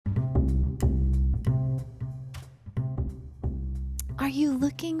you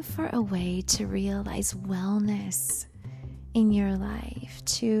looking for a way to realize wellness in your life,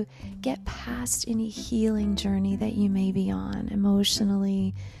 to get past any healing journey that you may be on,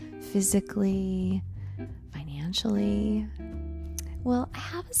 emotionally, physically, financially? Well, I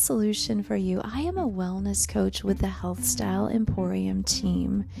have a solution for you. I am a wellness coach with the Health Style Emporium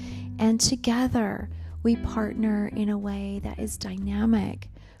team, and together we partner in a way that is dynamic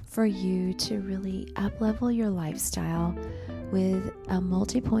for you to really up-level your lifestyle with a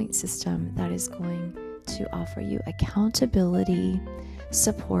multi-point system that is going to offer you accountability,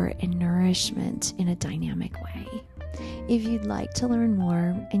 support, and nourishment in a dynamic way. If you'd like to learn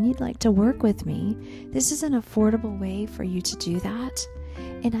more and you'd like to work with me, this is an affordable way for you to do that.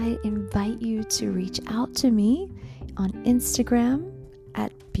 And I invite you to reach out to me on Instagram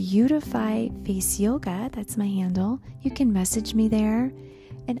at Beautify Face Yoga. That's my handle. You can message me there,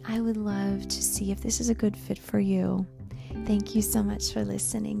 and I would love to see if this is a good fit for you. Thank you so much for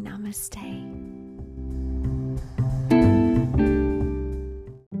listening. Namaste.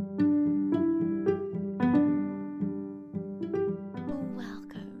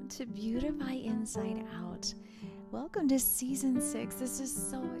 To Beautify Inside Out. Welcome to season 6. This is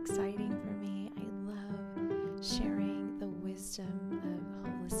so exciting for me. I love sharing the wisdom of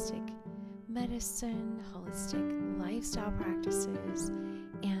holistic medicine, holistic lifestyle practices,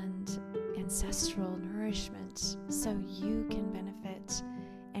 and ancestral nourishment so you can benefit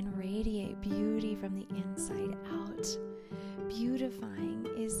and radiate beauty from the inside out. Beautifying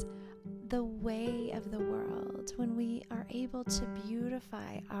is the way of the world. When we are able to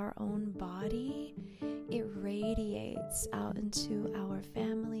beautify our own body, it radiates out into our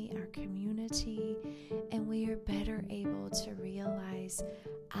family, our community, and we are better able to realize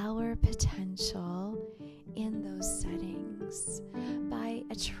our potential in those settings by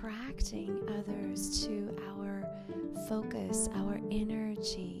attracting others to our focus, our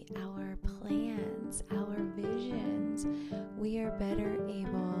energy, our plans, our visions. We are better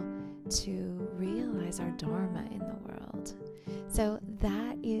able to realize our dharma in the world. So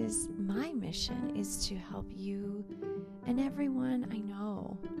that is my mission, is to help you and everyone I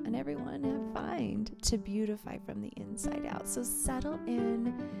know and everyone I find to beautify from the inside out. So settle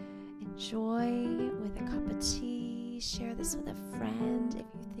in, enjoy with a cup of tea, share this with a friend if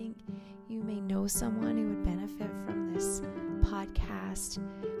you think you may know someone who would benefit from this podcast.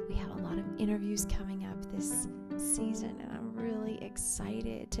 We have a lot of interviews coming up this season, and I'm really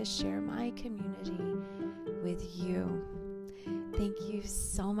excited to share my community with you. Thank you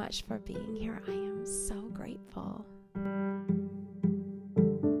so much for being here. I am so grateful.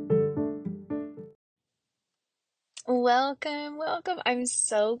 Welcome. I'm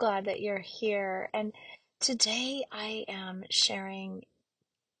so glad that you're here. And today I am sharing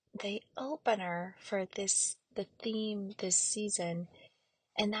the opener for the theme this season,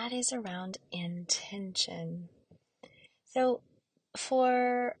 and that is around intention. So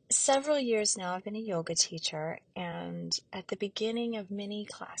for several years now, I've been a yoga teacher, and at the beginning of many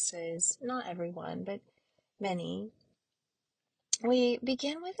classes, not everyone, but many, we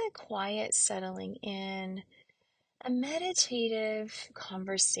begin with a quiet settling in, a meditative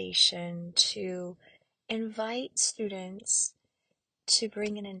conversation to invite students to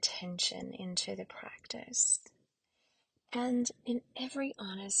bring an intention into the practice. And in every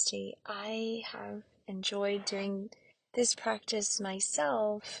honesty, I have enjoyed doing this practice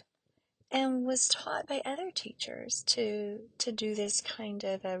myself and was taught by other teachers to do this kind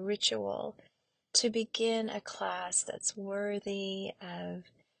of a ritual to begin a class that's worthy of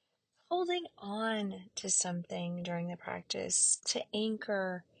holding on to something during the practice, to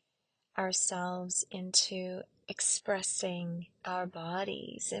anchor ourselves into expressing our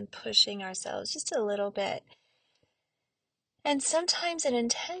bodies and pushing ourselves just a little bit. And sometimes an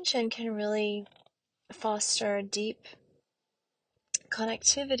intention can really foster deep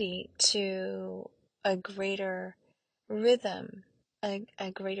connectivity to a greater rhythm,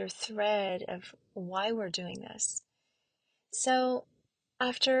 a greater thread of why we're doing this. So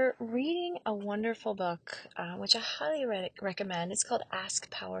after reading a wonderful book, which I highly recommend, it's called Ask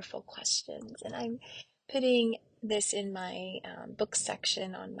Powerful Questions, and I'm putting this in my book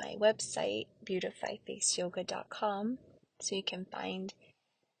section on my website, beautifyfaceyoga.com, so you can find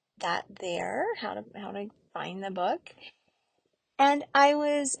that there, how to find the book. And I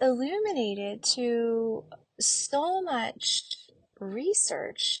was illuminated to so much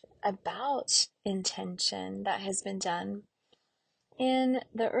research about intention that has been done in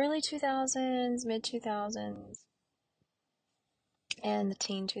the early 2000s, mid 2000s, and the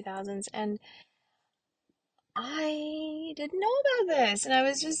teen 2000s. And I didn't know about this, and I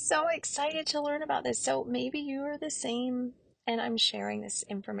was just so excited to learn about this. So maybe you are the same and I'm sharing this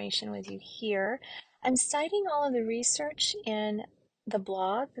information with you here. I'm citing all of the research in the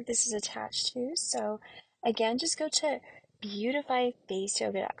blog that this is attached to. So again, just go to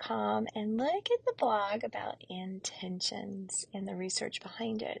beautifyfaceyoga.com and look at the blog about intentions and the research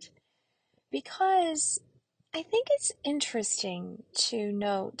behind it. Because I think it's interesting to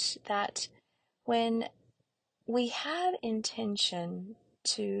note that when we have intention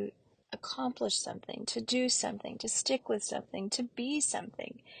to accomplish something, to do something, to stick with something, to be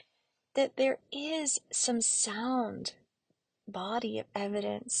something, that there is some sound body of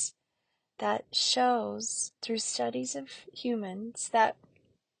evidence that shows through studies of humans that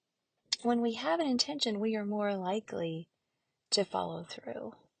when we have an intention, we are more likely to follow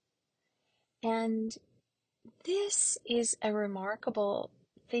through. And this is a remarkable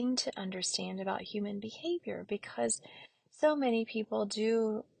thing to understand about human behavior, because so many people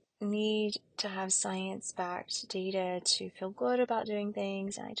do need to have science-backed data to feel good about doing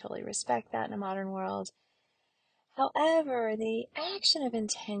things, and I totally respect that in a modern world. However, the action of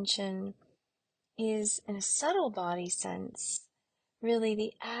intention is, in a subtle body sense, really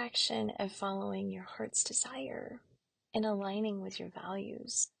the action of following your heart's desire and aligning with your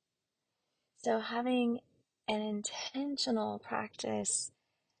values. So having an intentional practice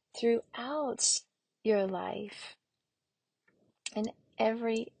throughout your life, in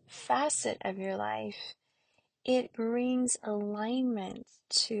every facet of your life, it brings alignment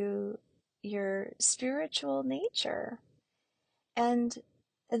to your spiritual nature. And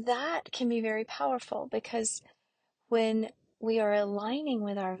that can be very powerful, because when we are aligning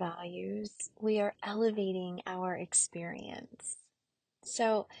with our values, we are elevating our experience.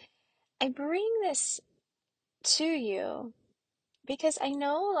 So I bring this to you because I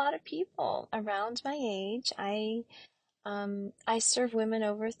know a lot of people around my age. I serve women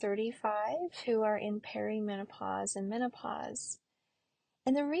over 35 who are in perimenopause and menopause.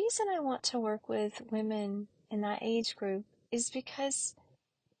 And the reason I want to work with women in that age group is because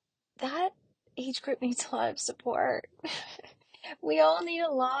that age group needs a lot of support. We all need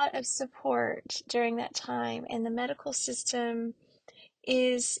a lot of support during that time, and the medical system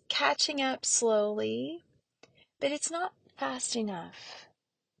is catching up slowly, but it's not fast enough.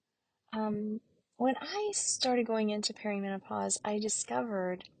 When I started going into perimenopause, I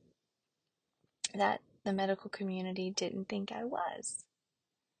discovered that the medical community didn't think I was.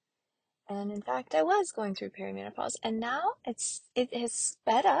 And in fact, I was going through perimenopause, and now it has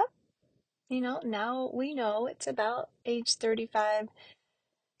sped up. Now we know it's about age 35.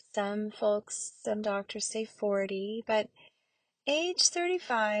 Some folks, some doctors say 40, but age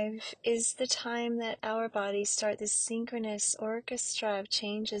 35 is the time that our bodies start this synchronous orchestra of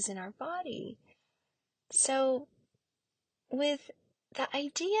changes in our body. So with the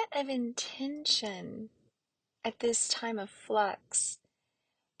idea of intention at this time of flux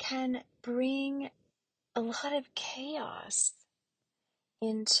can bring a lot of chaos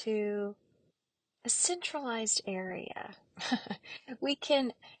into a centralized area. We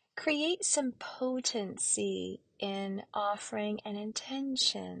can create some potency in offering an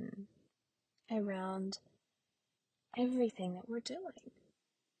intention around everything that we're doing.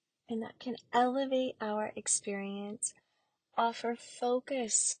 And that can elevate our experience, offer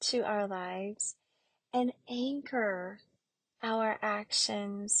focus to our lives, and anchor our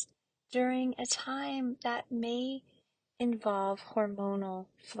actions during a time that may involve hormonal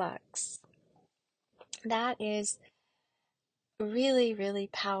flux. That is really, really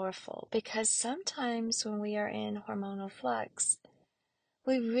powerful, because sometimes when we are in hormonal flux,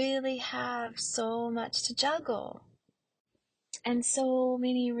 we really have so much to juggle and so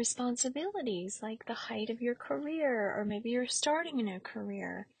many responsibilities, like the height of your career, or maybe you're starting a new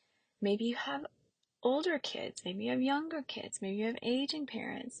career. Maybe you have older kids, maybe you have younger kids, maybe you have aging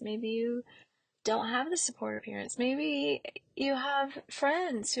parents, maybe you don't have the support of parents, maybe you have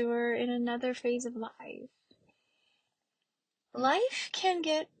friends who are in another phase of life. Life can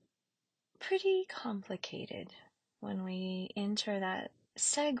get pretty complicated when we enter that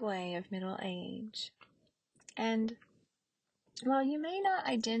segue of middle age. And while you may not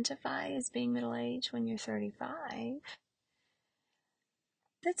identify as being middle-aged when you're 35,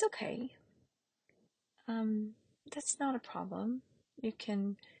 that's okay. That's not a problem. You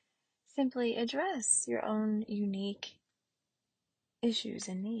can simply address your own unique issues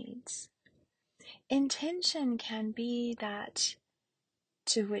and needs. Intention can be that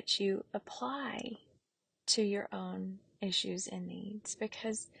to which you apply to your own issues and needs,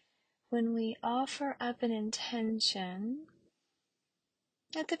 because when we offer up an intention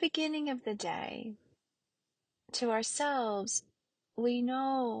at the beginning of the day to ourselves, we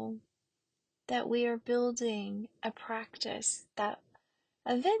know that we are building a practice that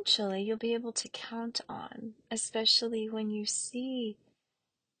eventually you'll be able to count on, especially when you see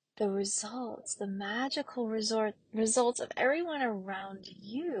the results, the magical results of everyone around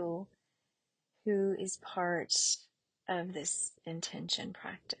you who is part of this intention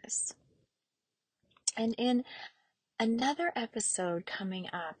practice. And in another episode coming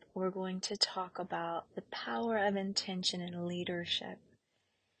up, we're going to talk about the power of intention in leadership.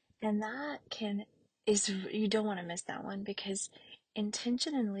 And you don't want to miss that one, because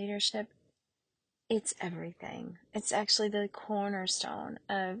intention in leadership, it's everything. It's actually the cornerstone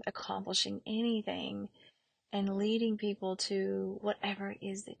of accomplishing anything and leading people to whatever it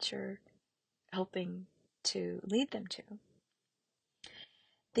is that you're hoping to lead them to.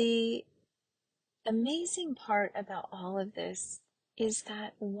 The amazing part about all of this is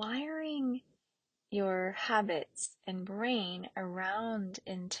that wiring your habits and brain around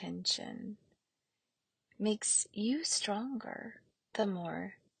intention makes you stronger the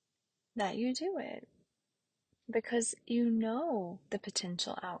more that you do it, because you know the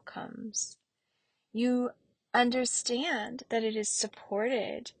potential outcomes. You understand that it is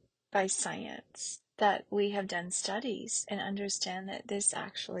supported by science, that we have done studies and understand that this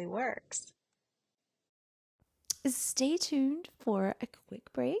actually works. Stay tuned for a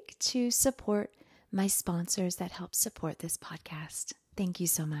quick break to support my sponsors that help support this podcast. Thank you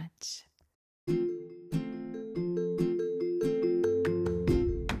so much.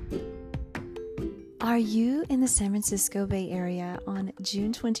 Are you in the San Francisco Bay Area on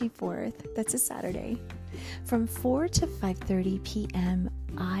June 24th? That's a Saturday. From 4 to 5:30 p.m.,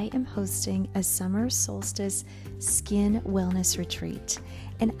 I am hosting a summer solstice skin wellness retreat,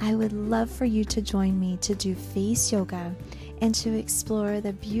 and I would love for you to join me to do face yoga and to explore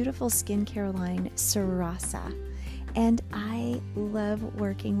the beautiful skincare line Sarasa. And I love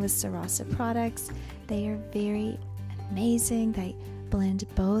working with Sarasa products. They are very amazing. They blend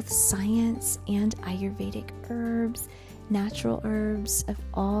both science and Ayurvedic herbs, natural herbs of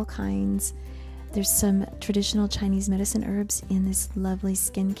all kinds. There's some traditional Chinese medicine herbs in this lovely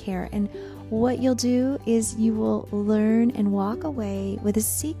skincare. And what you'll do is you will learn and walk away with a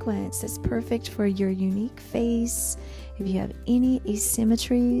sequence that's perfect for your unique face. If you have any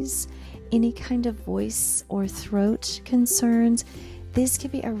asymmetries, any kind of voice or throat concerns, this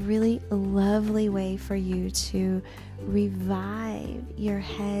could be a really lovely way for you to revive your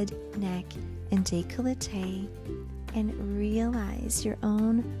head, neck, and décolleté and realize your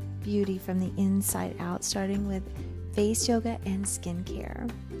own beauty from the inside out, starting with face yoga and skincare.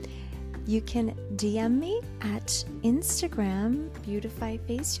 You can DM me at Instagram. Beautify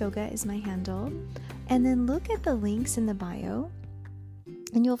Face Yoga is my handle. And then look at the links in the bio,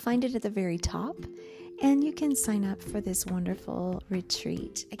 and you'll find it at the very top. And you can sign up for this wonderful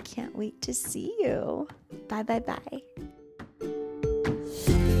retreat. I can't wait to see you. Bye, bye, bye.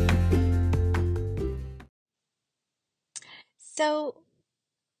 So,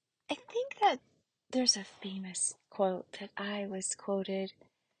 I think that there's a famous quote that I was quoted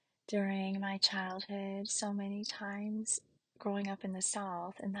during my childhood so many times growing up in the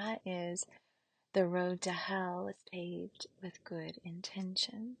South, and that is, "The road to hell is paved with good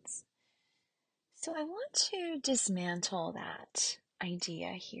intentions." So I want to dismantle that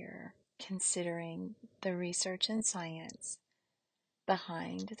idea here, considering the research and science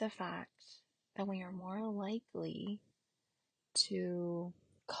behind the fact that we are more likely to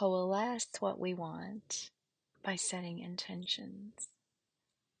coalesce what we want by setting intentions.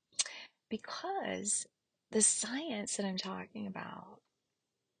 Because the science that I'm talking about,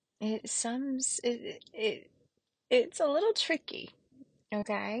 it's a little tricky,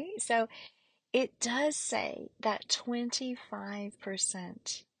 okay? So it does say that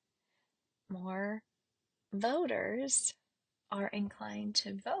 25% more voters are inclined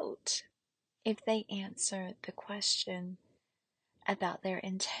to vote if they answer the question about their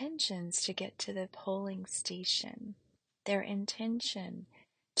intentions to get to the polling station, their intention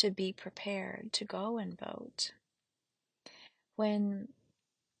to be prepared to go and vote. When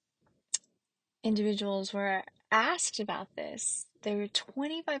individuals were asked about this, they were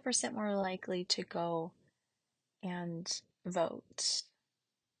 25% more likely to go and vote.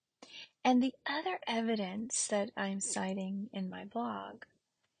 And the other evidence that I'm citing in my blog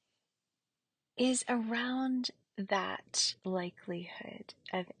is around that likelihood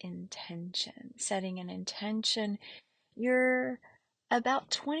of intention. Setting an intention, you're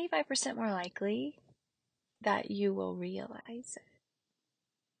about 25% more likely that you will realize it.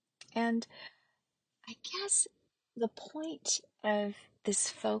 And I guess the point of this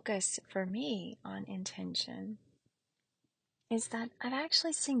focus for me on intention is that I've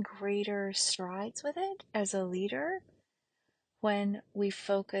actually seen greater strides with it as a leader when we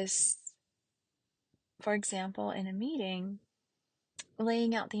focus, for example, in a meeting,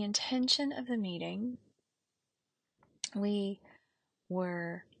 laying out the intention of the meeting. We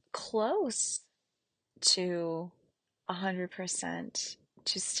were close to 100%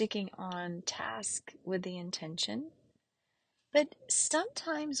 to sticking on task with the intention, but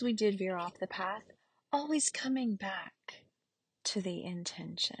sometimes we did veer off the path, always coming back to the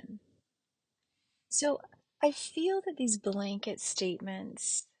intention. So I feel that these blanket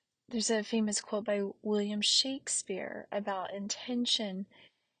statements, there's a famous quote by William Shakespeare about intention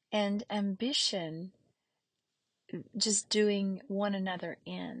and ambition just doing one another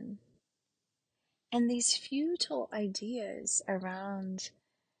in. And these futile ideas around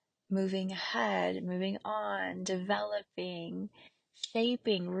moving ahead, moving on, developing,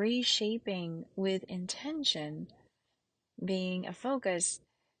 shaping, reshaping with intention being a focus,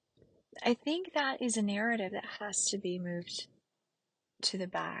 I think that is a narrative that has to be moved to the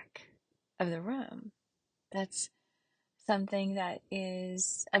back of the room. That's something that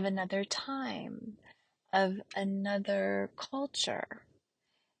is of another time, of another culture.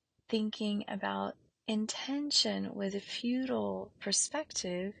 Thinking about intention with a futile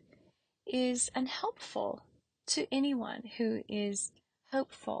perspective is unhelpful to anyone who is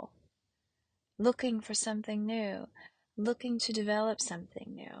hopeful, looking for something new, looking to develop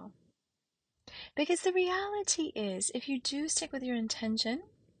something new. Because the reality is, if you do stick with your intention,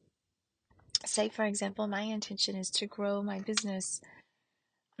 say, for example, my intention is to grow my business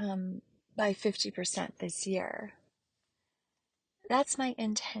by 50% this year. That's my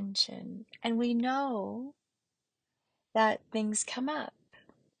intention. And we know that things come up,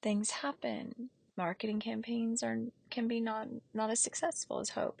 things happen. Marketing campaigns can be not as successful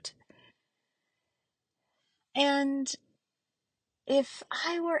as hoped. And if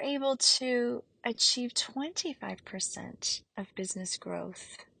I were able to achieve 25% of business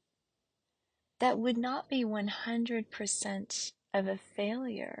growth, that would not be 100% of a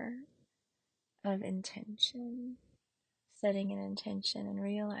failure of intention, setting an intention and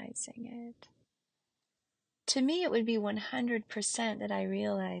realizing it. To me, it would be 100% that I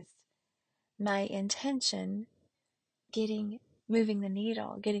realized my intention moving the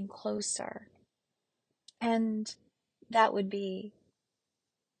needle, getting closer. And that would be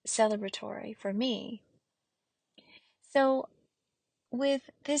celebratory for me. So with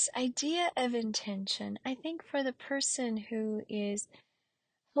this idea of intention, I think for the person who is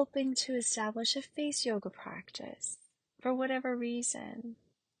hoping to establish a face yoga practice for whatever reason,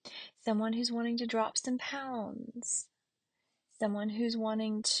 someone who's wanting to drop some pounds, someone who's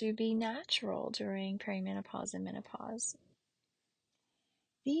wanting to be natural during perimenopause and menopause,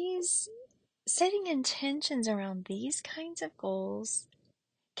 these setting intentions around these kinds of goals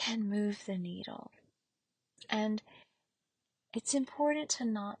can move the needle. And it's important to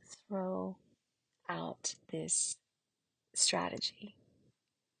not throw out this strategy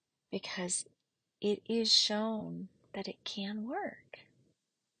because it is shown that it can work.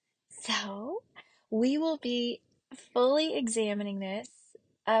 So we will be fully examining this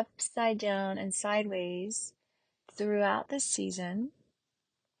upside down and sideways throughout the season.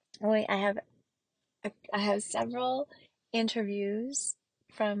 I have several interviews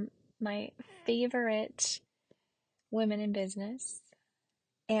from my favorite women in business,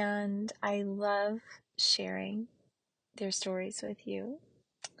 and I love sharing their stories with you.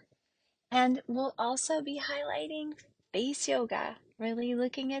 And we'll also be highlighting face yoga, really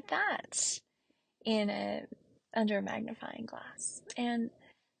looking at that under a magnifying glass and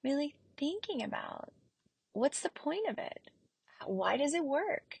really thinking about what's the point of it? Why does it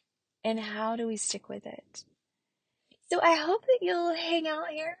work? And how do we stick with it? So I hope that you'll hang out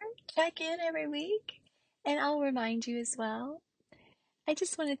here, check in every week, and I'll remind you as well. I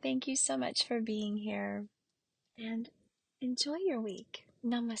just want to thank you so much for being here and enjoy your week.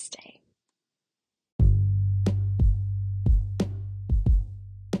 Namaste.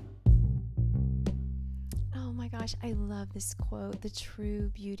 Oh my gosh, I love this quote. The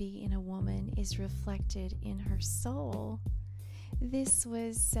true beauty in a woman is reflected in her soul. This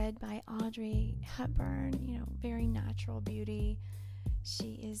was said by Audrey Hepburn, very natural beauty.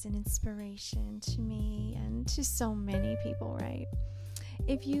 She is an inspiration to me and to so many people, right?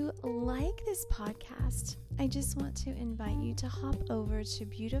 If you like this podcast, I just want to invite you to hop over to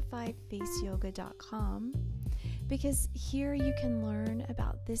beautifyfaceyoga.com because here you can learn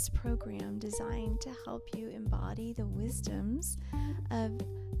about this program designed to help you embody the wisdoms of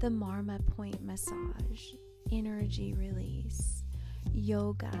the Marma Point massage, energy release,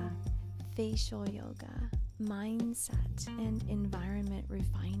 yoga, facial yoga, mindset and environment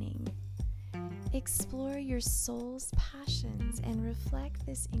refining. Explore your soul's passions and reflect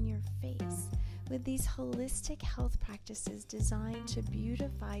this in your face with these holistic health practices designed to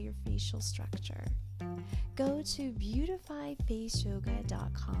beautify your facial structure. Go to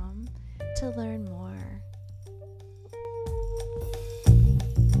beautifyfaceyoga.com to learn more.